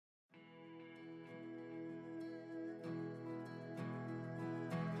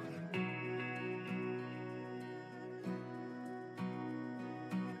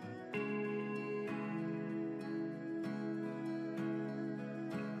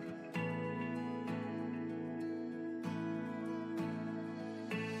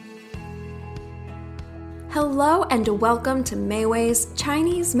Hello and welcome to Meiwei's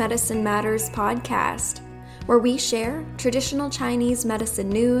Chinese Medicine Matters podcast, where we share traditional Chinese medicine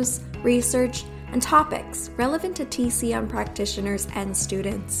news, research, and topics relevant to TCM practitioners and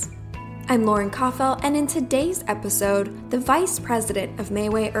students. I'm Lauren Koffel, and in today's episode, the Vice President of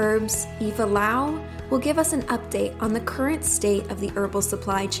Meiwei Herbs, Eva Lau, will give us an update on the current state of the herbal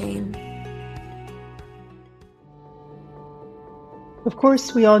supply chain. Of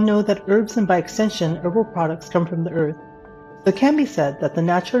course, we all know that herbs and by extension, herbal products come from the earth. So it can be said that the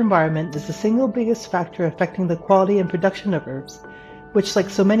natural environment is the single biggest factor affecting the quality and production of herbs, which, like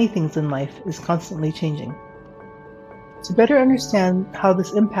so many things in life, is constantly changing. To better understand how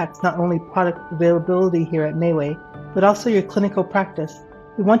this impacts not only product availability here at Meiwei, but also your clinical practice,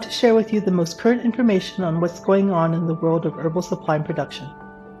 we want to share with you the most current information on what's going on in the world of herbal supply and production.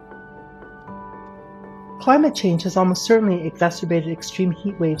 Climate change has almost certainly exacerbated extreme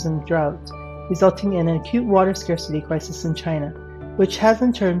heat waves and droughts, resulting in an acute water scarcity crisis in China, which has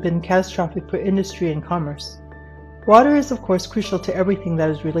in turn been catastrophic for industry and commerce. Water is of course crucial to everything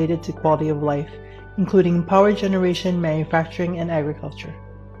that is related to quality of life, including power generation, manufacturing, and agriculture.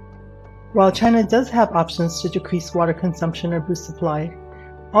 While China does have options to decrease water consumption or boost supply,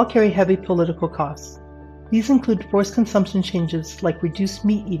 all carry heavy political costs. These include forced consumption changes like reduced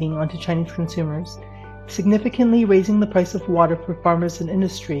meat eating onto Chinese consumers, significantly raising the price of water for farmers and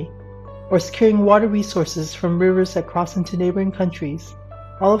industry, or securing water resources from rivers that cross into neighboring countries,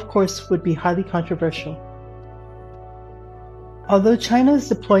 all of course would be highly controversial. Although China is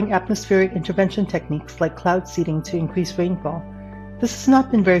deploying atmospheric intervention techniques like cloud seeding to increase rainfall, this has not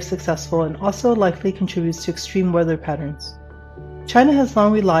been very successful and also likely contributes to extreme weather patterns. China has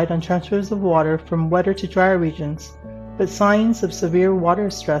long relied on transfers of water from wetter to drier regions, but signs of severe water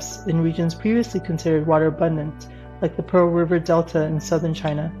stress in regions previously considered water abundant, like the Pearl River Delta in southern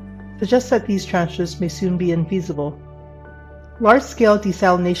China, suggest that these transfers may soon be infeasible. Large-scale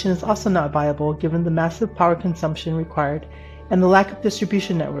desalination is also not viable given the massive power consumption required and the lack of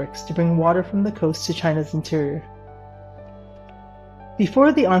distribution networks to bring water from the coast to China's interior.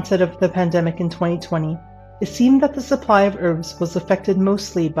 Before the onset of the pandemic in 2020, it seemed that the supply of herbs was affected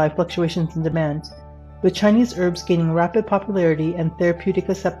mostly by fluctuations in demand, with Chinese herbs gaining rapid popularity and therapeutic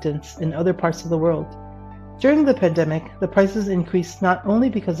acceptance in other parts of the world. During the pandemic, the prices increased not only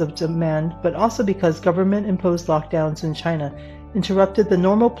because of demand, but also because government-imposed lockdowns in China interrupted the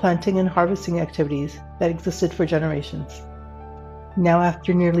normal planting and harvesting activities that existed for generations. Now,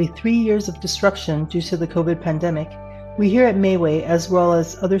 after nearly 3 years of disruption due to the COVID pandemic, we here at Meiwei, as well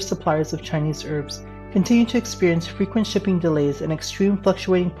as other suppliers of Chinese herbs, continue to experience frequent shipping delays and extreme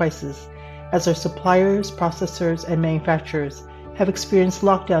fluctuating prices as our suppliers, processors, and manufacturers have experienced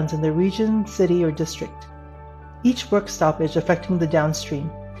lockdowns in their region, city, or district, each work stoppage affecting the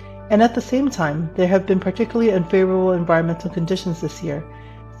downstream. And at the same time, there have been particularly unfavorable environmental conditions this year,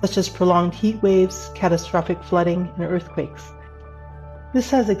 such as prolonged heat waves, catastrophic flooding, and earthquakes. This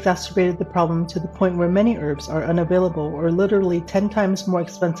has exacerbated the problem to the point where many herbs are unavailable or literally 10 times more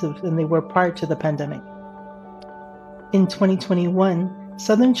expensive than they were prior to the pandemic. In 2021,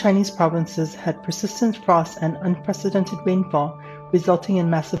 southern Chinese provinces had persistent frost and unprecedented rainfall, resulting in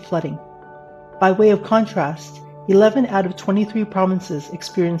massive flooding. By way of contrast, 11 out of 23 provinces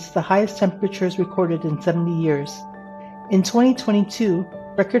experienced the highest temperatures recorded in 70 years. In 2022,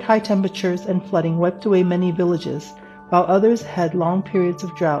 record high temperatures and flooding wiped away many villages, while others had long periods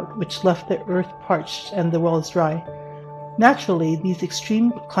of drought which left the earth parched and the wells dry. Naturally, these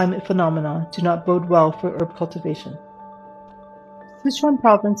extreme climate phenomena do not bode well for herb cultivation. Sichuan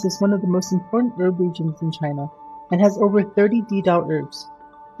province is one of the most important herb regions in China and has over 30 Didao herbs.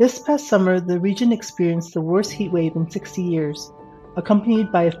 This past summer, the region experienced the worst heat wave in 60 years,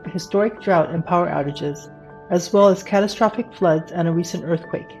 accompanied by a historic drought and power outages, as well as catastrophic floods and a recent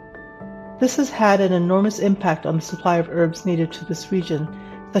earthquake. This has had an enormous impact on the supply of herbs native to this region,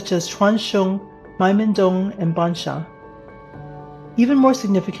 such as Chuansheng, Maimendong, and Bansha. Even more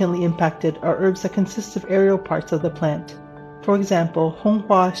significantly impacted are herbs that consist of aerial parts of the plant. For example,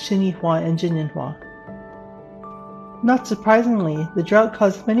 Honghua, Xinihua, and Jininhua. Not surprisingly, the drought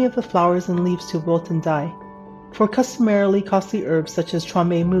caused many of the flowers and leaves to wilt and die. For customarily costly herbs such as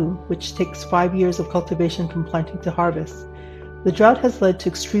Chuanmei Mu, which takes 5 years of cultivation from planting to harvest, the drought has led to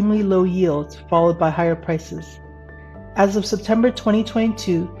extremely low yields, followed by higher prices. As of September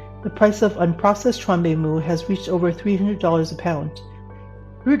 2022, the price of unprocessed Chuanmei Mu has reached over $300 a pound.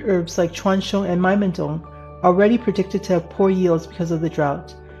 Root herbs like Chuansheng and Maimendong, already predicted to have poor yields because of the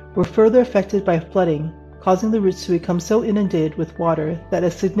drought, were further affected by flooding, causing the roots to become so inundated with water that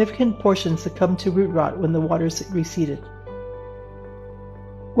a significant portion succumbed to root rot when the waters receded.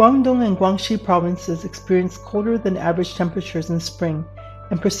 Guangdong and Guangxi provinces experience colder than average temperatures in spring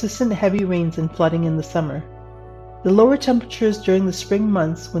and persistent heavy rains and flooding in the summer. The lower temperatures during the spring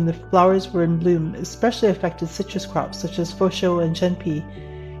months when the flowers were in bloom especially affected citrus crops such as fosho and chenpi,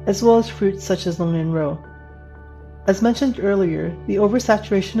 as well as fruits such as longnanro. As mentioned earlier, the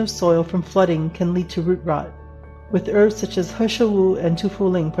oversaturation of soil from flooding can lead to root rot, with herbs such as heshewu and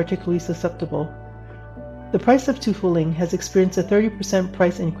tufuling particularly susceptible. The price of tufuling has experienced a 30%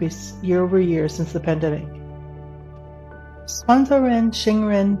 price increase year over year since the pandemic. Swanzaren,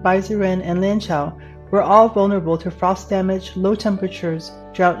 Xingren, Baiziren, and Lianqiao were all vulnerable to frost damage, low temperatures,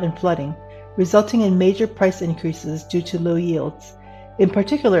 drought, and flooding, resulting in major price increases due to low yields. In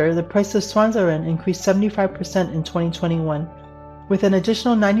particular, the price of Swanzaren increased 75% in 2021, with an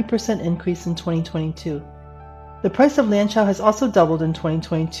additional 90% increase in 2022. The price of Lianqiao has also doubled in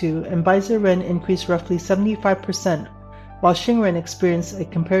 2022, and Baiziren increased roughly 75%, while Xingren experienced a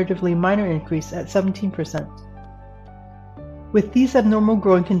comparatively minor increase at 17%. With these abnormal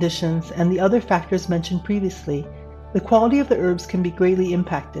growing conditions and the other factors mentioned previously, the quality of the herbs can be greatly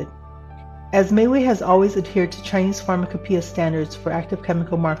impacted. As Mayway has always adhered to Chinese pharmacopoeia standards for active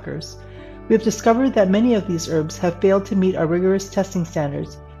chemical markers, we have discovered that many of these herbs have failed to meet our rigorous testing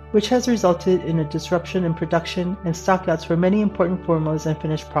standards, which has resulted in a disruption in production and stockouts for many important formulas and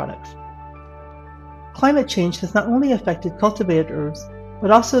finished products. Climate change has not only affected cultivated herbs,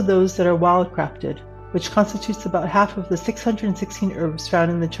 but also those that are wildcrafted, which constitutes about half of the 616 herbs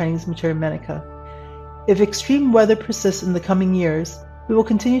found in the Chinese Materia Medica. If extreme weather persists in the coming years, we will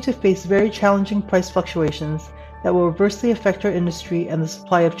continue to face very challenging price fluctuations that will adversely affect our industry and the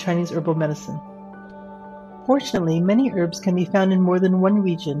supply of Chinese herbal medicine. Fortunately, many herbs can be found in more than one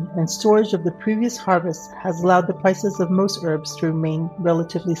region, and storage of the previous harvest has allowed the prices of most herbs to remain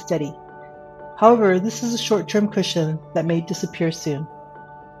relatively steady. However, this is a short-term cushion that may disappear soon.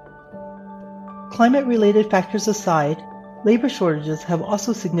 Climate-related factors aside, labor shortages have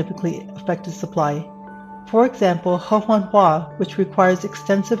also significantly affected supply. For example, hehuanhua, which requires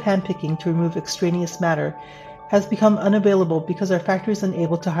extensive handpicking to remove extraneous matter, has become unavailable because our factory is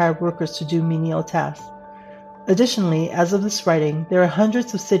unable to hire workers to do menial tasks. Additionally, as of this writing, there are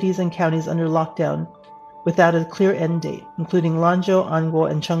hundreds of cities and counties under lockdown without a clear end date, including Lanzhou, Anguo,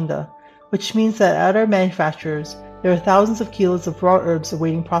 and Chengde, which means that at our manufacturers, there are thousands of kilos of raw herbs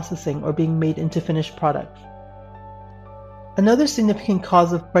awaiting processing or being made into finished products. Another significant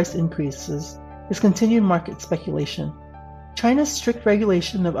cause of price increases is continued market speculation. China's strict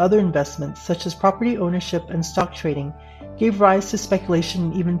regulation of other investments, such as property ownership and stock trading, gave rise to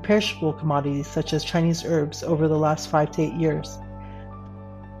speculation in even perishable commodities such as Chinese herbs over the last 5 to 8 years.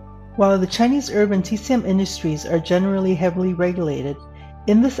 While the Chinese herb and TCM industries are generally heavily regulated,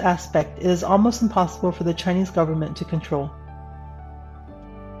 in this aspect it is almost impossible for the Chinese government to control.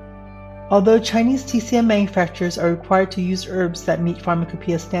 Although Chinese TCM manufacturers are required to use herbs that meet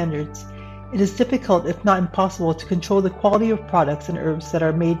pharmacopoeia standards, it is difficult, if not impossible, to control the quality of products and herbs that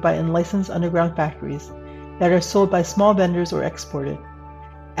are made by unlicensed underground factories that are sold by small vendors or exported.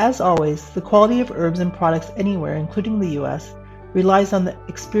 As always, the quality of herbs and products anywhere, including the US, relies on the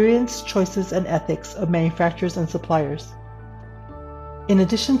experience, choices, and ethics of manufacturers and suppliers. In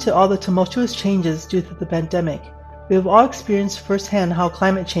addition to all the tumultuous changes due to the pandemic, we have all experienced firsthand how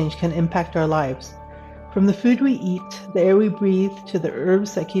climate change can impact our lives. From the food we eat, the air we breathe, to the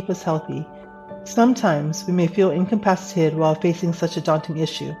herbs that keep us healthy, sometimes we may feel incapacitated while facing such a daunting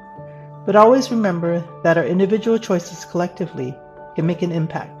issue. But always remember that our individual choices collectively can make an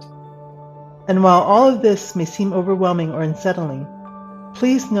impact. And while all of this may seem overwhelming or unsettling,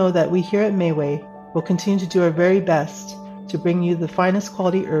 please know that we here at Mayway will continue to do our very best to bring you the finest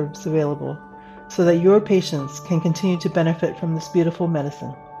quality herbs available so that your patients can continue to benefit from this beautiful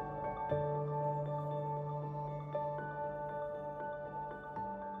medicine.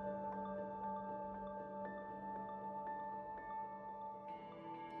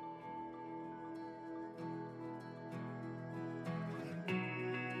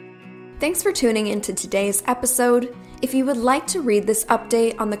 Thanks for tuning into today's episode. If you would like to read this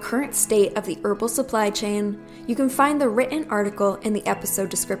update on the current state of the herbal supply chain, you can find the written article in the episode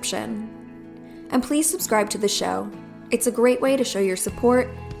description. And please subscribe to the show. It's a great way to show your support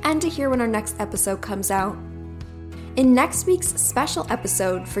and to hear when our next episode comes out. In next week's special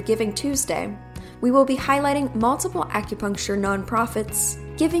episode for Giving Tuesday, we will be highlighting multiple acupuncture nonprofits,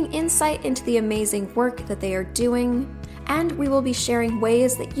 giving insight into the amazing work that they are doing, and we will be sharing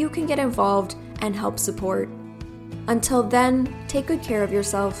ways that you can get involved and help support. Until then, take good care of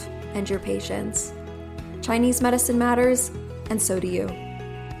yourself and your patients. Chinese medicine matters, and so do you.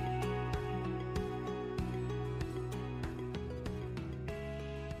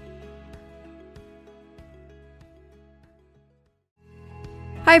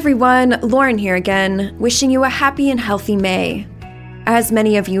 Hi everyone, Lauren here again, wishing you a happy and healthy May. As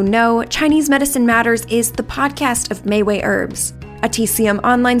many of you know, Chinese Medicine Matters is the podcast of Mayway Herbs, a TCM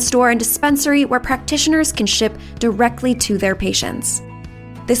online store and dispensary where practitioners can ship directly to their patients.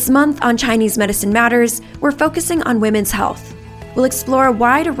 This month on Chinese Medicine Matters, we're focusing on women's health. We'll explore a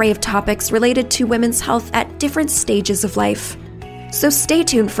wide array of topics related to women's health at different stages of life. So stay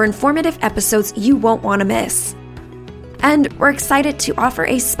tuned for informative episodes you won't want to miss. And we're excited to offer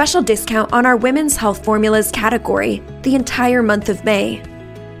a special discount on our women's health formulas category the entire month of May.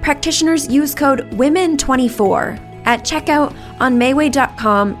 Practitioners use code WOMEN24 at checkout on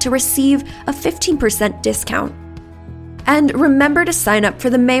Mayway.com to receive a 15% discount. And remember to sign up for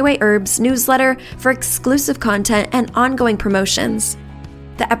the Mayway Herbs newsletter for exclusive content and ongoing promotions.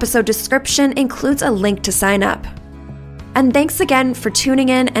 The episode description includes a link to sign up. And thanks again for tuning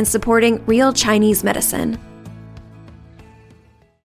in and supporting Real Chinese Medicine.